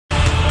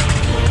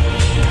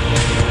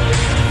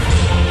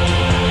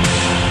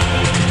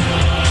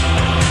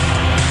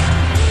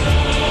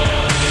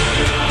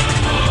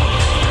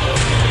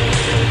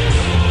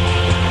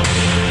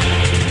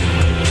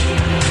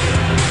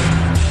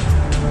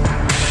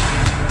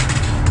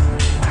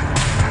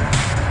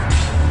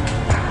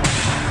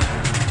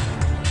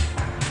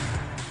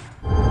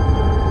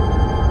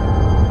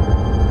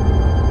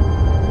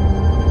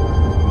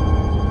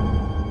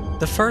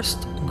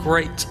first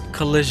great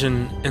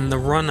collision in the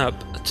run-up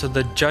to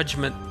the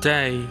Judgment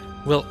Day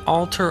will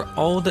alter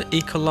all the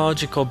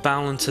ecological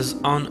balances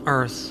on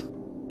Earth,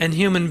 and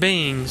human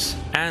beings,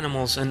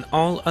 animals, and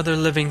all other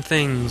living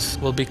things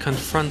will be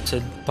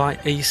confronted by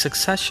a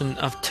succession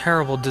of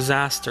terrible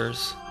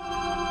disasters.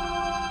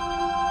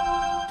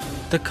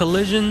 The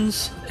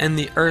collisions and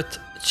the Earth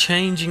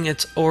changing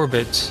its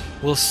orbit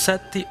will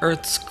set the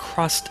Earth's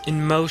crust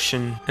in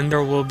motion, and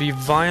there will be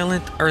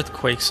violent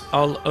earthquakes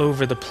all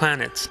over the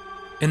planet.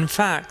 In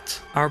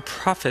fact, our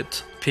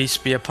Prophet, peace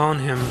be upon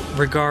him,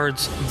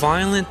 regards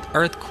violent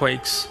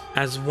earthquakes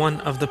as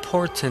one of the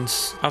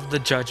portents of the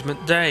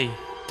Judgment Day.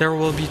 There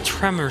will be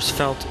tremors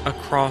felt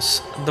across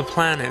the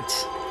planet.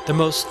 The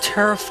most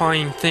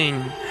terrifying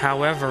thing,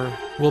 however,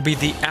 will be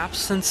the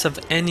absence of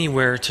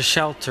anywhere to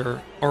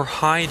shelter or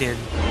hide in.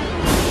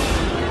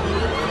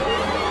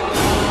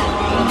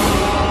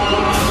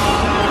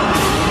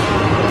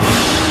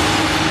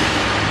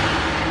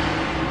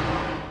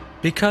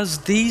 Because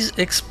these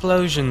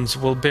explosions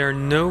will bear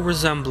no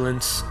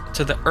resemblance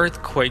to the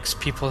earthquakes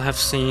people have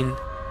seen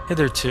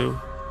hitherto.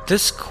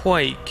 This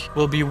quake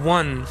will be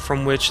one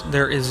from which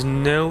there is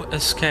no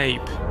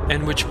escape,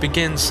 and which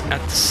begins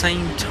at the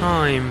same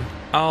time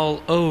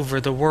all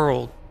over the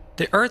world.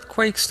 The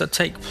earthquakes that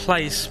take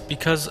place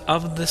because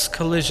of this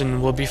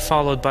collision will be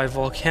followed by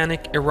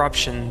volcanic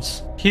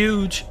eruptions.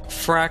 Huge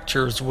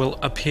fractures will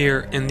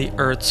appear in the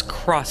Earth's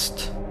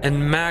crust,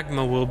 and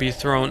magma will be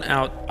thrown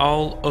out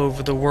all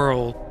over the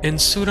world. In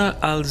Surah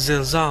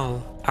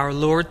Al-Zilzal, our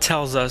Lord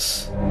tells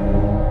us,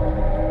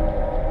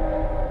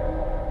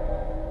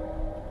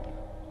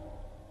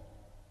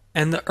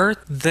 "And the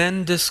earth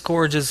then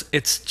disgorges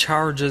its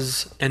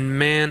charges, and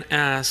man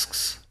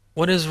asks,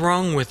 'What is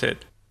wrong with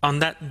it?' On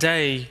that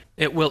day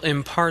it will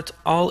impart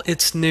all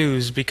its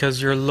news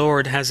because your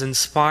Lord has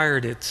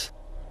inspired it."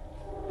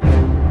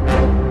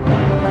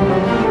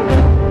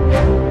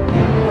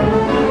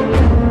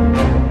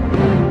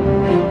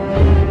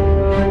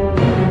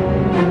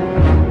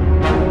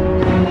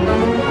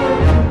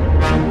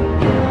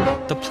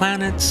 The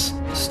planets,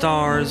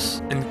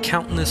 stars, and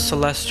countless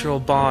celestial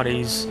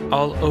bodies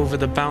all over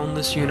the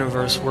boundless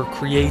universe were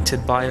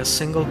created by a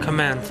single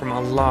command from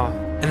Allah,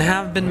 and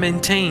have been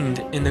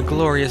maintained in a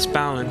glorious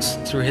balance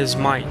through His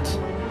might.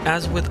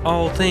 As with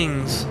all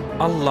things,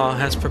 Allah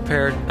has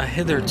prepared a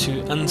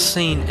hitherto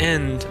unseen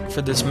end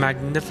for this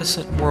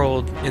magnificent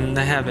world in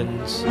the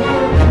heavens.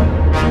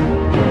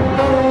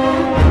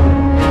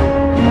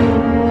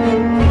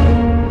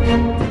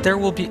 There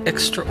will be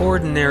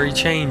extraordinary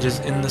changes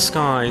in the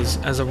skies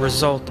as a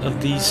result of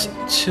these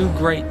two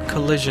great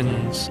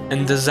collisions,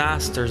 and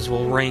disasters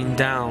will rain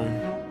down.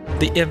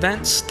 The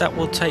events that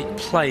will take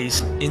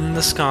place in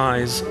the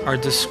skies are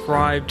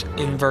described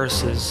in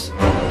verses.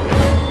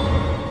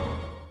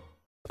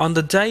 On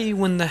the day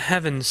when the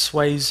heaven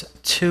sways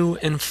to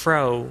and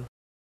fro,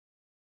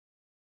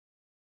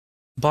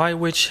 by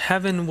which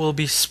heaven will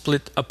be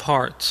split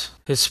apart,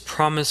 His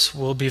promise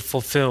will be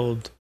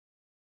fulfilled.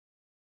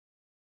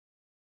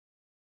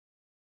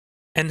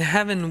 And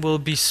heaven will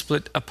be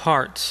split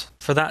apart,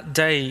 for that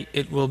day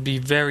it will be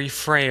very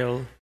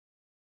frail.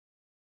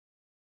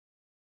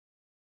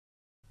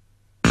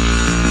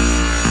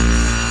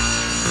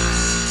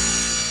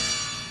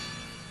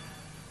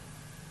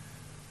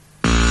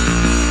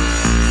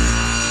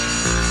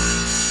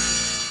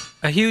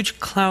 A huge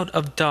cloud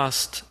of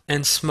dust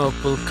and smoke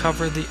will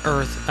cover the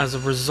earth as a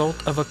result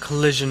of a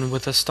collision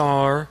with a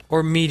star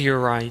or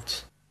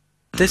meteorite.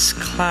 This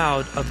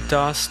cloud of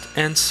dust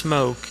and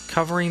smoke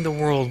covering the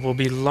world will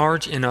be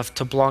large enough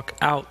to block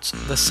out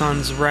the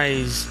sun's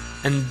rays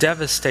and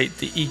devastate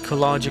the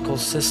ecological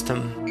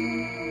system.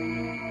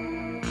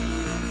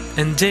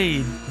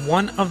 Indeed,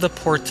 one of the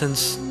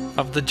portents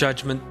of the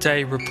Judgment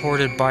Day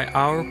reported by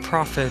our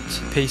Prophet,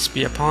 peace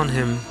be upon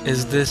him,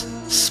 is this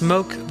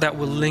smoke that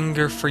will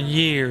linger for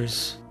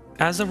years.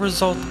 As a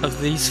result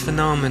of these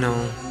phenomena,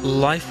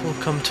 life will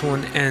come to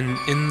an end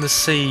in the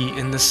sea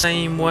in the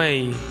same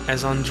way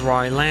as on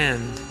dry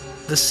land.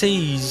 The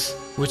seas,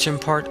 which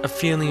impart a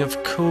feeling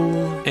of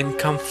cool and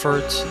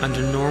comfort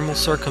under normal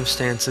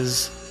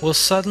circumstances, will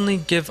suddenly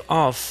give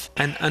off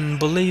an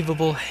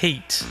unbelievable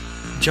heat.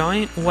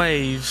 Giant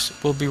waves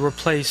will be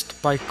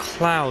replaced by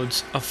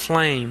clouds of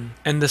flame,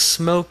 and the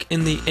smoke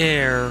in the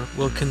air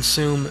will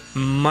consume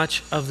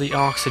much of the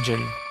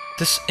oxygen.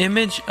 This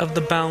image of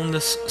the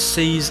boundless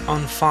seas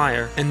on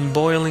fire and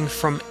boiling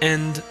from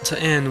end to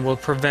end will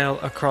prevail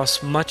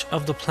across much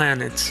of the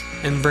planet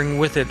and bring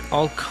with it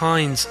all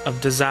kinds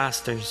of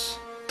disasters.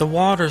 The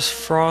waters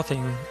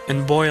frothing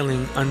and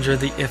boiling under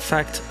the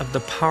effect of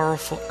the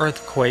powerful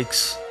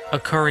earthquakes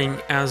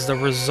occurring as the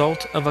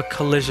result of a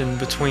collision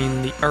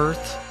between the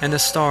earth and a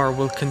star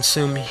will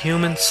consume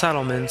human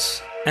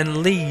settlements and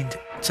lead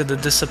to the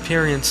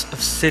disappearance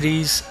of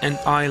cities and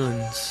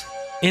islands.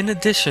 In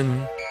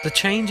addition, the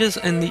changes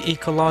in the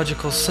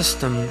ecological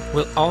system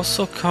will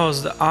also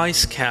cause the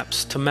ice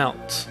caps to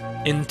melt,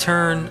 in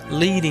turn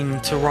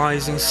leading to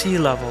rising sea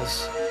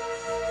levels.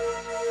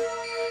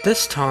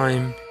 This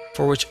time,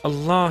 for which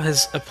Allah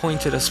has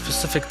appointed a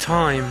specific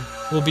time,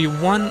 will be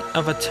one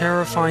of a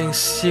terrifying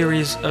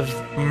series of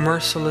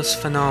merciless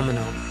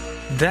phenomena.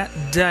 That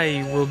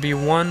day will be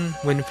one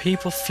when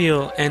people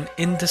feel an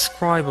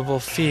indescribable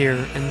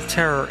fear and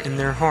terror in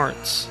their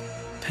hearts.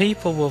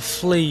 People will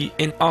flee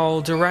in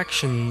all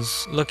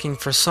directions, looking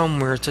for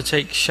somewhere to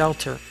take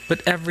shelter,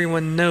 but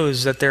everyone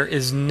knows that there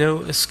is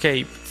no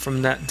escape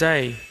from that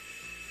day.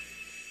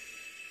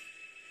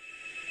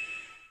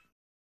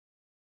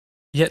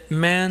 Yet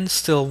man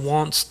still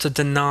wants to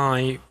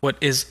deny what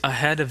is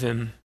ahead of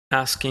him,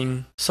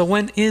 asking, "So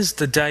when is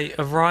the day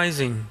of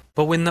rising?"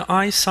 But when the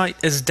eyesight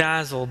is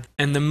dazzled,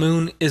 and the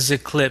moon is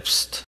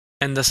eclipsed,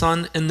 and the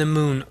sun and the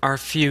moon are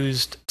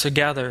fused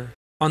together,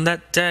 on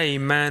that day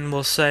man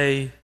will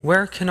say,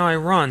 "Where can I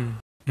run?"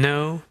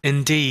 No,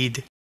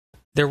 indeed,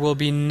 there will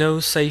be no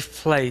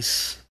safe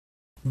place.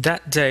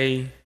 That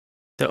day,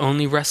 the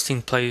only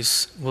resting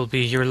place will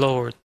be your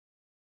Lord.